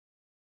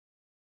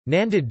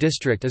Nanded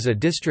district is a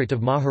district of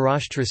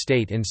Maharashtra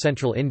state in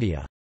central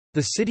India.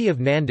 The city of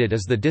Nanded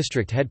is the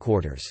district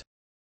headquarters.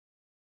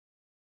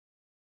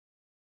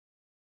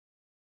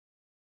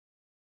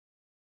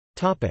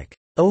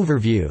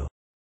 Overview.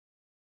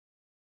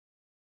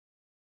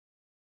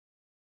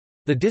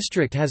 The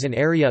district has an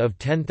area of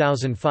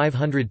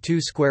 10,502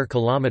 square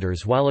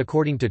kilometers, while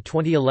according to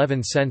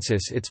 2011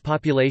 census its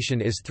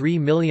population is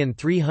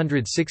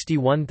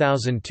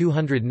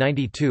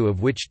 3,361,292,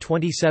 of which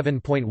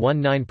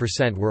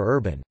 27.19% were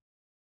urban.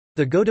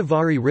 The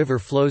Godavari River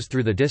flows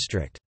through the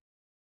district.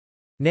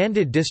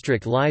 Nanded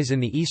district lies in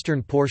the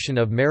eastern portion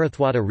of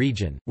Marathwada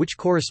region, which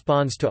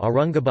corresponds to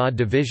Aurangabad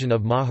division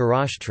of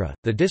Maharashtra.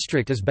 The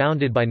district is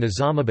bounded by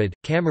Nizamabad,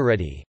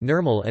 Kamareddy,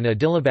 Nirmal and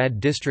Adilabad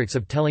districts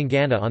of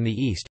Telangana on the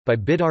east, by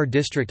Bidar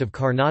district of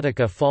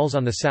Karnataka Falls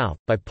on the south,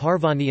 by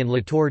Parvani and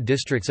Latur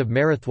districts of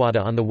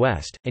Marathwada on the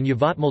west, and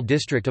Yavatmal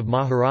district of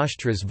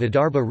Maharashtra's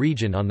Vidarbha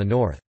region on the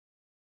north.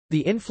 The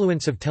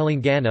influence of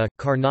Telangana,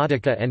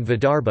 Karnataka and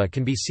Vidarbha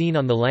can be seen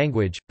on the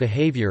language,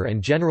 behavior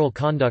and general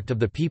conduct of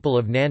the people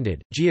of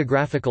Nanded.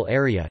 Geographical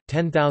area,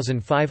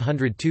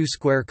 10,502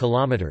 square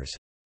kilometers.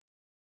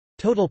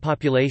 Total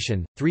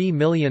population,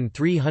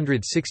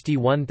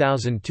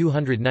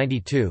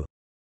 3,361,292.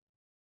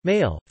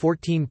 Male,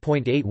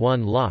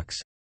 14.81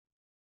 lakhs.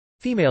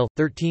 Female,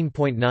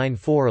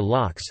 13.94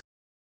 lakhs.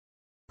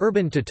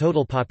 Urban to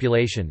total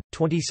population,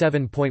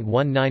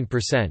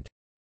 27.19%.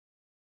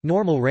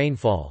 Normal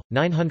rainfall,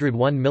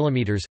 901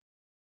 mm.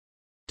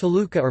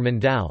 Taluka or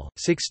Mandal,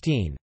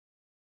 16.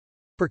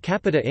 Per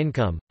capita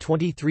income,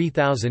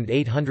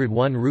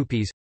 23,801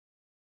 rupees.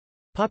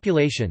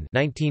 Population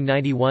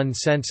 1991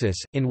 census,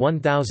 in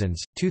 1000s,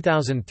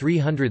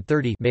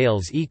 2,330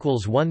 males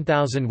equals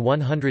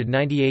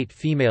 1,198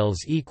 females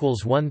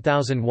equals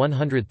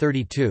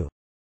 1,132.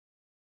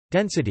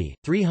 Density,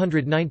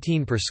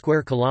 319 per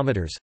square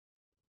kilometers.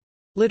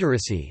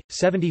 Literacy,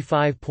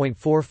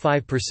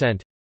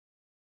 75.45%.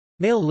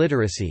 Male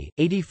literacy,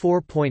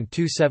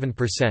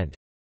 84.27%.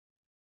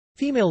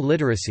 Female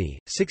literacy,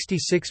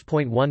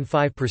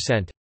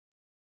 66.15%.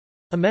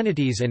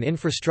 Amenities and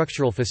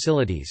infrastructural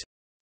facilities.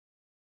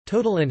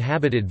 Total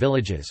inhabited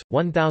villages,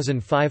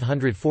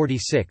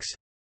 1,546.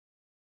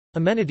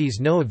 Amenities: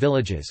 no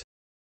villages.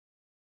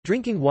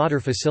 Drinking water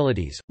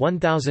facilities,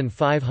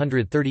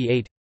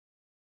 1,538.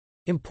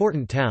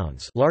 Important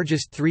towns,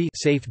 largest 3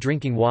 safe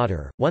drinking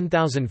water,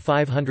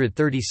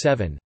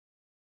 1,537.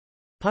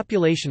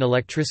 Population: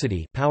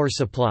 electricity power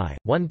supply,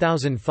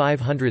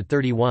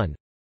 1,531.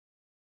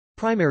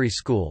 Primary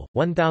school,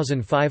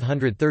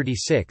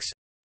 1,536.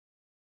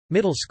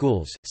 Middle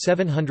schools,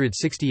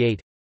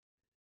 768.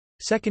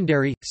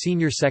 Secondary,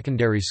 senior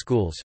secondary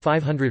schools,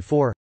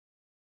 504.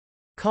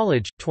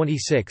 College,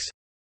 26.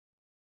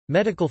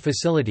 Medical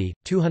facility,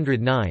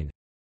 209.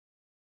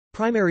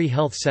 Primary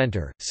health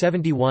center,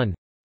 71.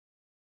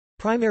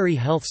 Primary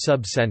health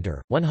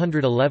sub-center,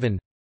 111.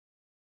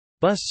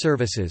 Bus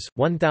services,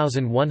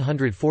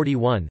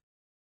 1,141.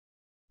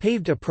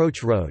 Paved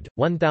approach road,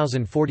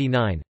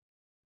 1,049.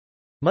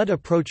 Mud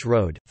approach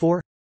road,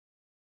 4.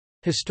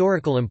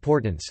 Historical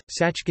importance: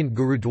 Sachkhand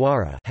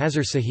Gurudwara,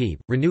 Hazur Sahib,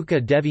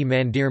 Renuka Devi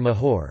Mandir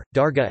Mahor,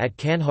 Dargah at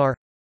Kanhar.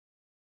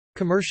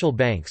 Commercial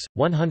banks,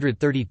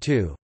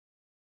 132.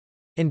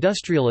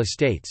 Industrial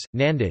estates: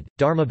 Nanded,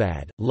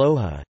 Dharmabad,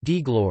 Loha,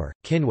 Deglore,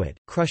 Kinwat,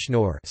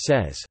 Krushnor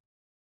says.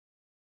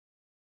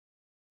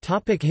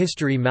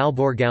 History: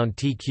 Malborgaon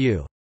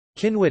Tq.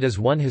 Kinwat is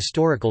one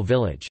historical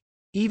village.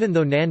 Even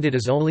though Nanded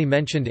is only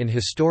mentioned in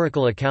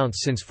historical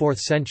accounts since 4th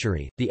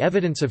century, the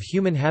evidence of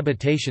human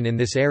habitation in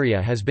this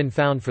area has been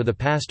found for the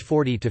past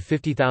 40 to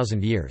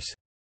 50,000 years.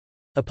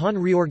 Upon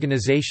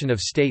reorganization of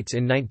states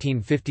in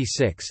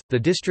 1956, the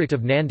district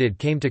of Nanded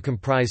came to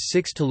comprise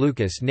 6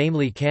 talukas,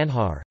 namely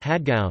Kanhar,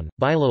 Hadgaon,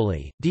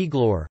 Bailoli,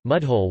 Deglore,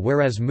 Mudhol,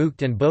 whereas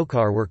Mukt and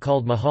Bokar were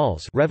called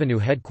Mahals, revenue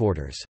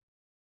headquarters.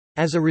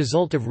 As a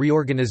result of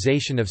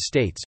reorganization of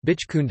states,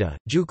 Bichkunda,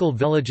 Jukal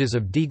villages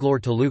of Deglore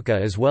Taluka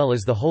as well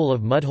as the whole of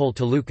Mudhol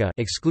Taluka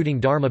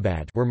excluding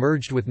Dharmabad were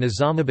merged with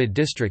Nizamabad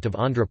district of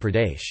Andhra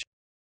Pradesh.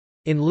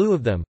 In lieu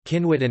of them,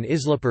 Kinwat and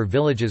Islapur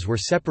villages were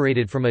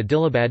separated from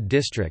Adilabad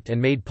district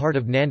and made part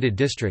of Nanded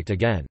district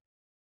again.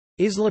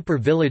 Islapur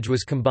village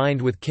was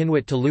combined with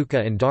Kinwat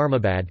Taluka and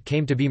Dharmabad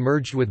came to be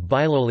merged with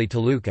Bailoli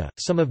Taluka.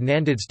 Some of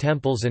Nanded's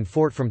temples and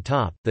fort from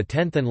top, the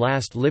 10th and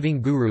last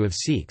living guru of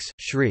Sikhs,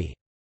 Sri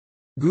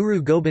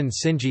Guru Gobind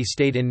Singhji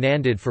stayed in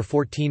Nanded for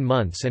 14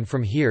 months, and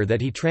from here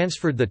that he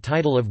transferred the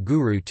title of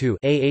Guru to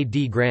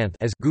Aad Granth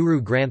as Guru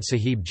Granth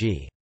Sahib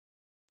Ji.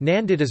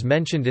 Nanded is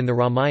mentioned in the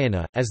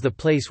Ramayana, as the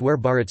place where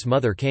Bharat's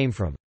mother came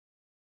from.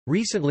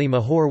 Recently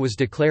Mahor was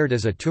declared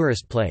as a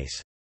tourist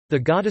place. The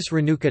goddess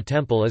Renuka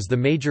temple is the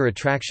major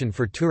attraction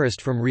for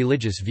tourists from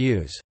religious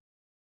views.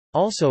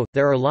 Also,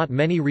 there are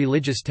many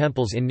religious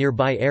temples in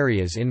nearby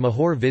areas in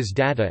Mahor viz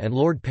Datta and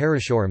Lord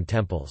Parashuram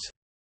temples.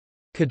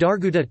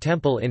 Kedarguda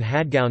temple in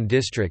Hadgaon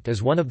district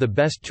is one of the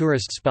best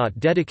tourist spot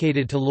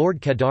dedicated to Lord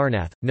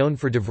Kedarnath, known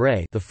for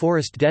Devray, the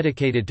forest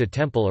dedicated to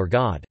temple or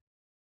god.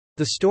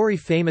 The story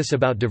famous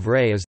about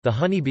Devray is, the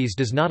honeybees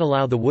does not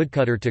allow the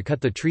woodcutter to cut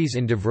the trees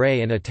in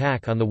Devray and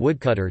attack on the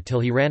woodcutter till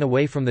he ran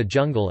away from the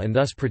jungle and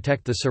thus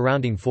protect the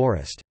surrounding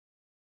forest.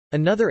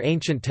 Another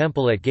ancient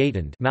temple at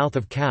Gaitand, Mouth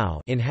of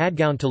Cow, in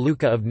Hadgaon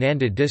Taluka of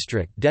Nanded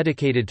district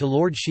dedicated to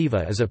Lord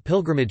Shiva is a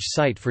pilgrimage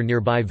site for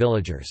nearby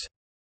villagers.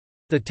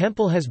 The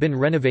temple has been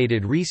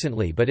renovated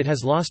recently, but it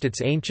has lost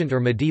its ancient or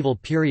medieval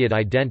period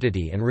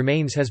identity and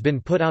remains has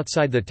been put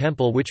outside the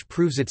temple, which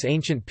proves its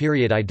ancient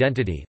period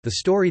identity. The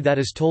story that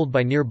is told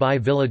by nearby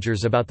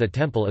villagers about the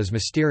temple is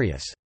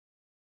mysterious.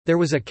 There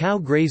was a cow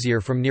grazier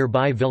from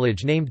nearby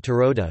village named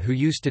Taroda who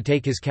used to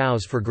take his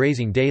cows for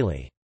grazing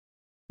daily.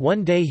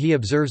 One day he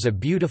observes a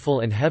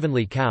beautiful and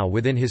heavenly cow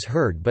within his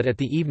herd, but at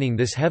the evening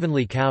this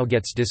heavenly cow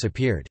gets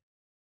disappeared.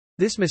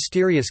 This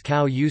mysterious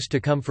cow used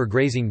to come for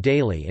grazing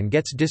daily and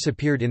gets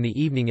disappeared in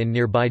the evening in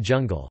nearby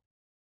jungle.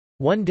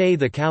 One day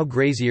the cow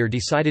grazier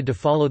decided to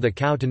follow the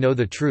cow to know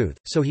the truth,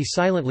 so he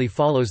silently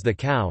follows the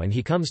cow and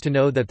he comes to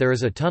know that there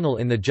is a tunnel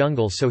in the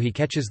jungle, so he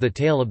catches the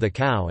tail of the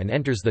cow and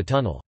enters the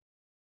tunnel.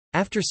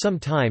 After some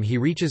time he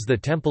reaches the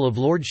temple of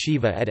Lord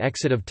Shiva at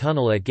exit of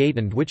tunnel at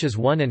Gaitand, which is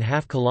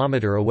 1.5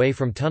 km away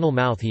from tunnel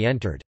mouth he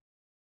entered.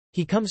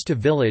 He comes to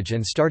village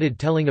and started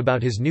telling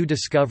about his new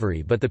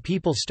discovery, but the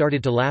people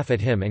started to laugh at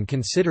him and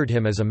considered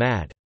him as a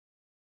mad.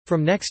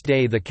 From next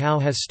day the cow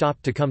has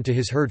stopped to come to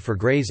his herd for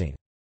grazing.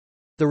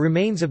 The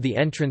remains of the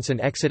entrance and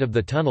exit of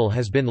the tunnel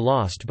has been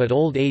lost, but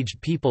old-aged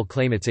people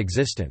claim its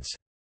existence.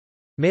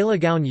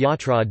 Malegaon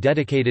Yatra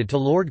dedicated to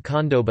Lord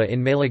Khandoba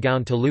in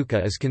Malegaon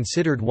Taluka is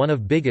considered one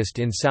of biggest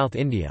in South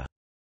India.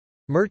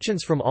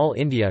 Merchants from all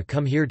India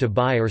come here to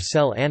buy or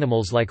sell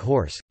animals like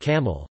horse,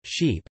 camel,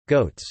 sheep,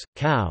 goats,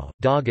 cow,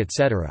 dog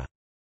etc.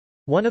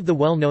 One of the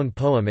well-known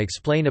poem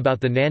explain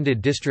about the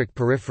Nanded district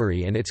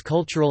periphery and its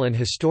cultural and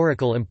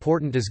historical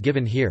importance is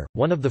given here.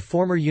 One of the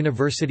former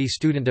university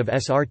student of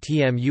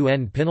SRTM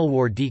UN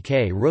Pinalwar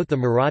DK wrote the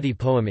Marathi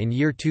poem in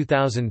year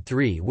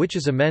 2003, which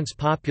is immense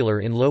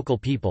popular in local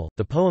people.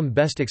 The poem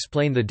best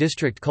explain the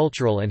district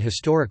cultural and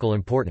historical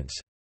importance.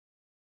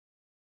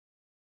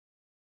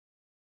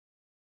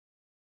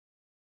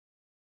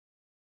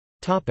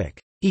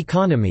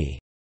 Economy.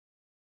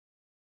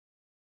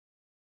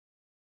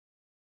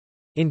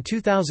 In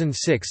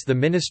 2006 the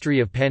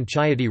Ministry of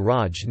Panchayati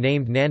Raj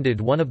named Nanded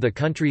one of the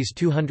country's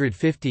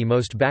 250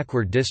 most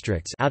backward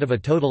districts out of a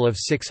total of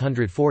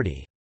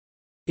 640.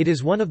 It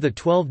is one of the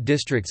 12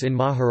 districts in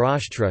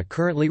Maharashtra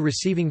currently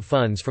receiving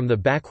funds from the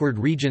Backward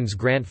Regions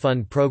Grant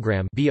Fund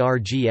Programme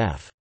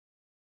 (BRGF).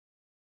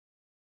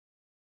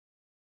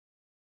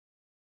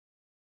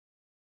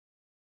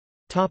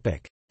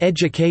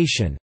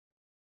 Education.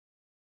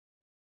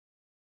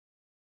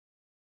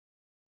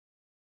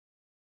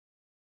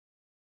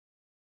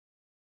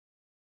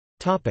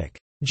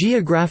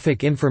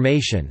 Geographic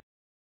information.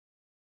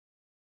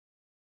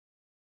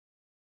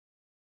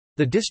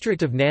 The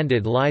district of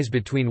Nanded lies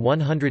between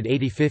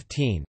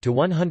 180.15 to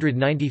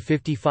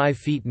 190.55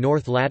 feet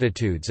north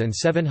latitudes and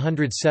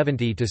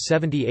 770 to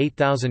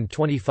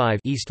 78,025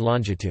 east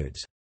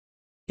longitudes.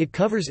 It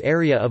covers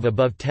area of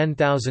above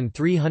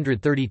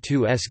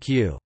 10,332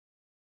 sq.km.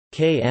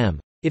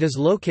 It is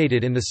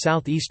located in the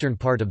southeastern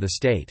part of the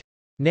state.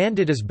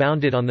 Nanded is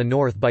bounded on the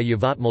north by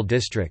Yavatmal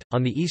district,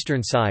 on the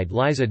eastern side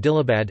lies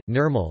Adilabad,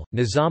 Nirmal,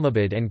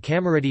 Nizamabad and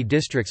Kamareddy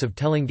districts of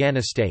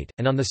Telangana state,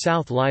 and on the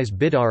south lies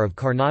Bidar of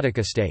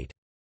Karnataka state.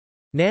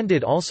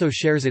 Nanded also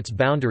shares its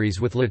boundaries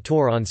with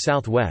Latur on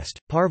southwest,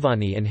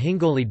 Parvani and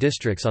Hingoli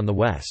districts on the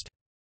west.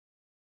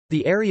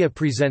 The area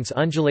presents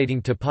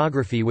undulating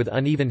topography with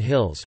uneven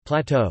hills,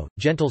 plateau,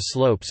 gentle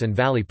slopes and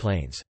valley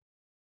plains.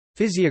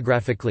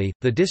 Physiographically,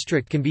 the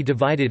district can be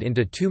divided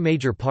into two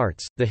major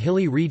parts, the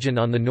hilly region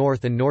on the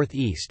north and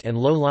northeast and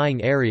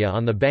low-lying area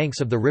on the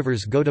banks of the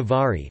rivers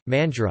Godavari,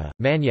 Manjra,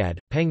 Manyad,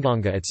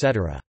 Penganga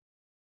etc.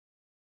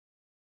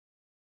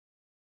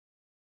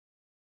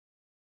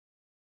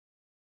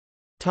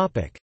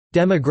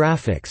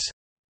 Demographics.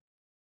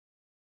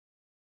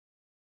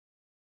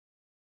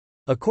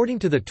 According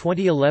to the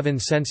 2011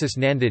 census,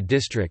 Nanded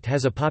district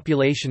has a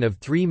population of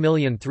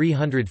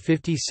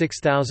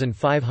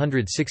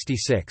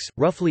 3,356,566,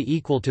 roughly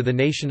equal to the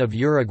nation of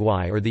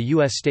Uruguay or the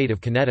U.S. state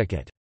of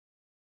Connecticut.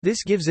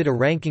 This gives it a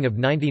ranking of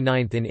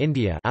 99th in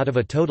India out of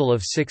a total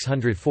of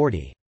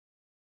 640.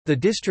 The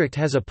district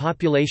has a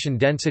population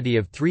density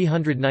of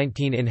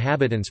 319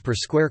 inhabitants per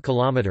square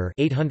kilometre,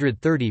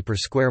 830 per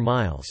square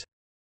miles.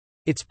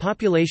 Its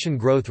population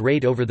growth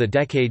rate over the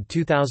decade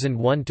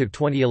 2001 to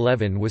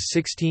 2011 was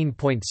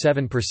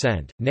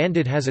 16.7%.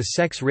 Nanded has a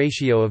sex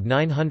ratio of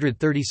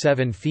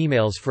 937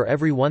 females for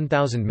every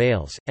 1,000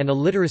 males, and a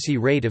literacy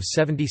rate of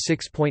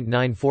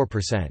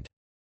 76.94%.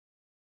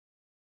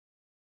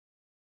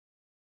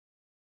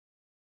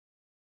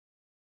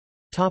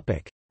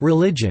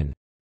 Religion.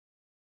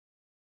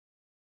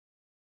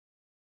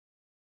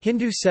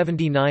 Hindu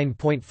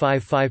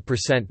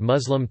 79.55%,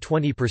 Muslim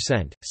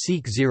 20%,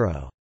 Sikh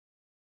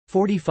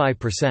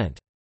 0.45%.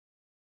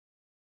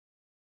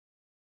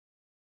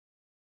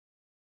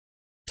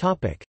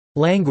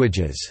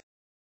 Languages.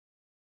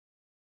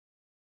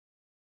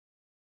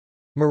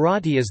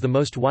 Marathi is the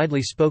most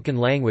widely spoken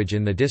language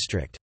in the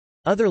district.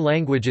 Other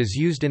languages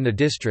used in the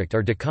district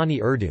are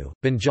Dakkani Urdu,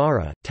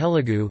 Banjara,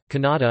 Telugu,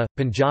 Kannada,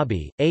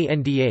 Punjabi,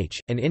 Andh,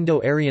 an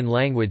Indo-Aryan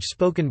language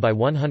spoken by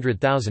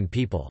 100,000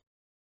 people.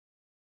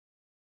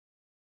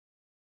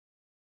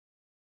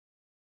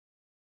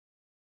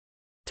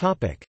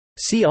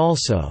 See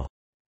also: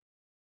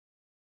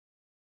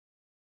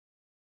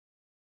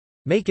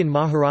 Make in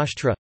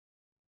Maharashtra,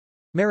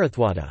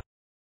 Marathwada.